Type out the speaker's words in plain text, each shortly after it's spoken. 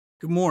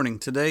Good morning.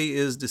 Today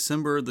is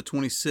December the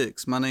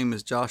 26th. My name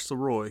is Josh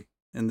Leroy,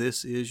 and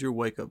this is your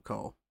wake-up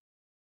call.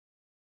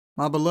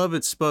 My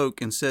beloved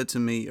spoke and said to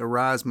me,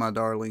 "Arise, my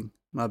darling,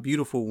 my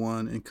beautiful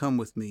one, and come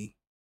with me.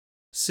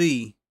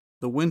 See,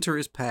 the winter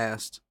is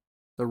past,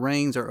 the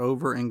rains are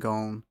over and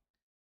gone.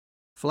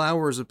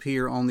 Flowers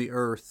appear on the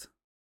earth,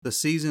 the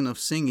season of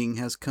singing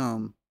has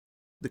come.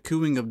 The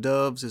cooing of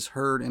doves is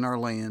heard in our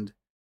land.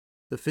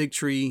 The fig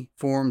tree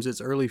forms its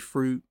early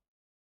fruit.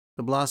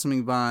 The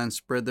blossoming vines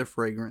spread their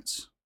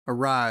fragrance.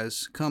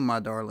 Arise, come, my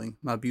darling,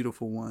 my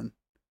beautiful one,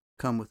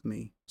 come with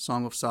me."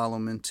 Song of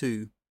Solomon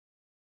 2,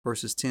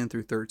 verses 10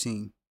 through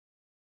 13.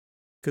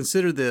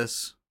 Consider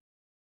this.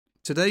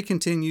 Today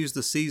continues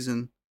the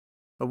season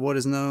of what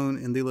is known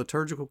in the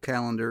liturgical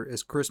calendar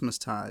as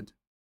Christmastide.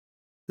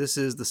 This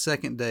is the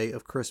second day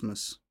of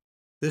Christmas.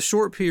 This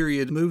short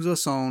period moves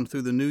us on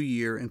through the new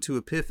year into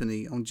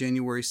Epiphany on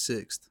January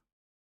 6th.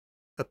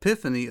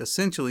 Epiphany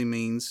essentially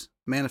means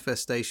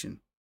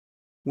manifestation.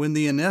 When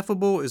the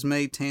ineffable is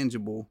made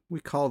tangible,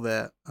 we call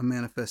that a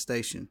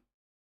manifestation.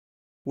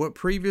 What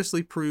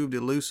previously proved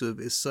elusive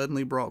is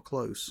suddenly brought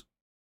close.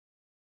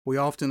 We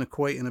often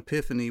equate an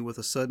epiphany with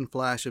a sudden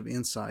flash of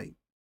insight,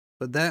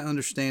 but that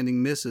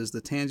understanding misses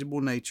the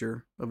tangible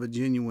nature of a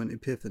genuine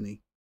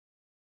epiphany.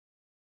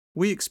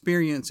 We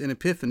experience an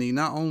epiphany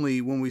not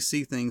only when we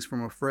see things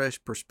from a fresh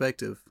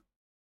perspective,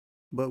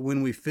 but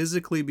when we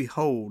physically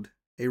behold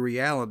a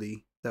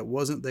reality that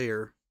wasn't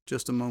there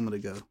just a moment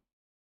ago.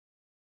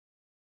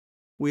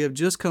 We have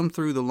just come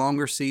through the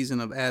longer season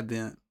of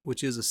Advent,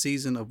 which is a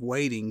season of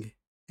waiting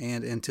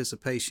and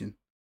anticipation.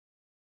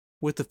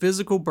 With the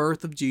physical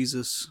birth of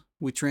Jesus,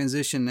 we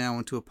transition now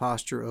into a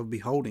posture of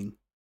beholding.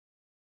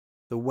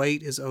 The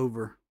wait is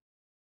over.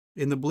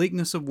 In the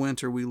bleakness of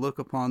winter, we look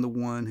upon the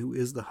one who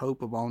is the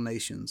hope of all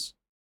nations.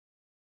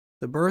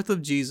 The birth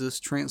of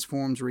Jesus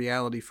transforms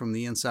reality from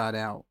the inside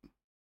out.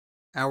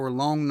 Our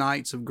long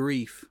nights of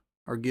grief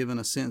are given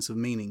a sense of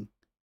meaning.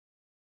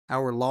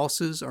 Our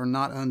losses are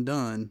not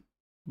undone,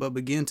 but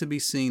begin to be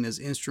seen as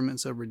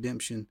instruments of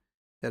redemption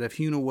that have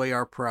hewn away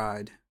our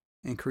pride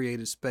and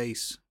created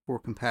space for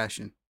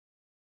compassion.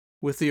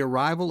 With the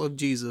arrival of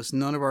Jesus,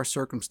 none of our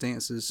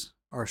circumstances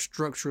are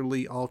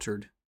structurally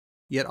altered,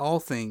 yet all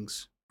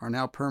things are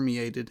now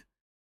permeated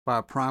by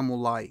a primal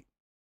light,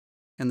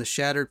 and the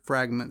shattered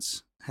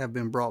fragments have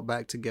been brought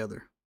back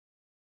together.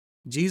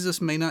 Jesus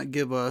may not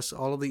give us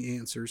all of the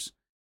answers,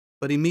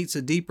 but he meets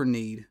a deeper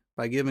need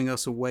by giving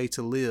us a way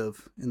to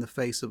live in the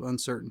face of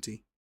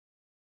uncertainty.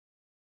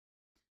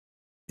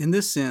 In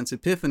this sense,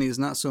 Epiphany is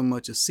not so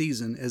much a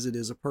season as it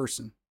is a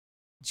person.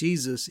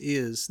 Jesus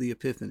is the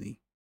Epiphany.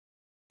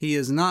 He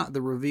is not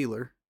the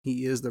revealer,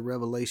 he is the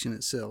revelation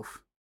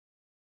itself.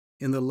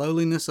 In the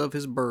lowliness of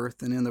his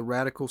birth and in the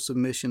radical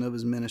submission of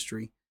his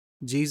ministry,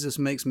 Jesus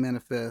makes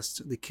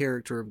manifest the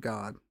character of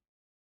God.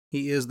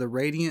 He is the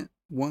radiant,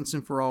 once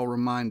and for all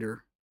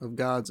reminder of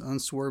God's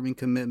unswerving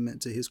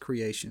commitment to his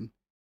creation,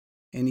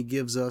 and he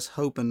gives us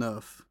hope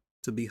enough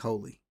to be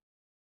holy.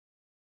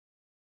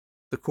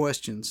 The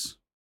questions.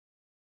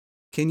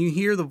 Can you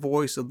hear the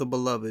voice of the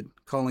beloved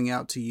calling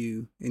out to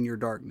you in your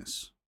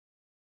darkness?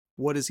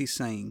 What is he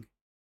saying?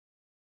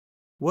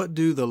 What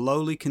do the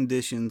lowly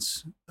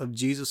conditions of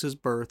Jesus'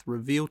 birth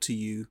reveal to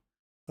you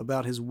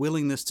about his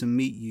willingness to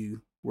meet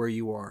you where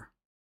you are?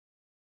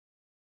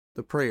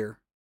 The prayer.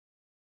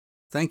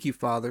 Thank you,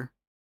 Father,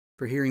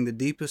 for hearing the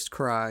deepest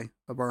cry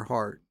of our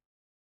heart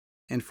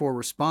and for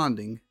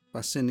responding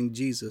by sending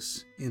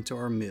Jesus into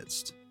our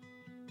midst.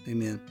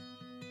 Amen.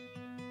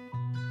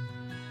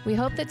 We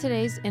hope that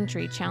today's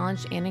entry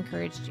challenged and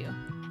encouraged you.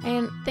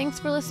 And thanks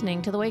for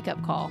listening to the Wake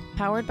Up Call,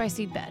 powered by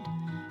Seedbed.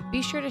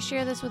 Be sure to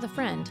share this with a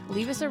friend,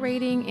 leave us a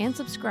rating, and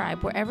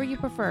subscribe wherever you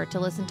prefer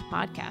to listen to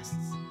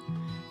podcasts.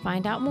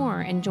 Find out more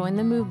and join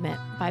the movement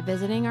by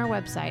visiting our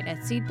website at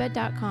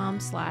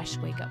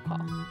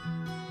seedbed.com/wakeupcall.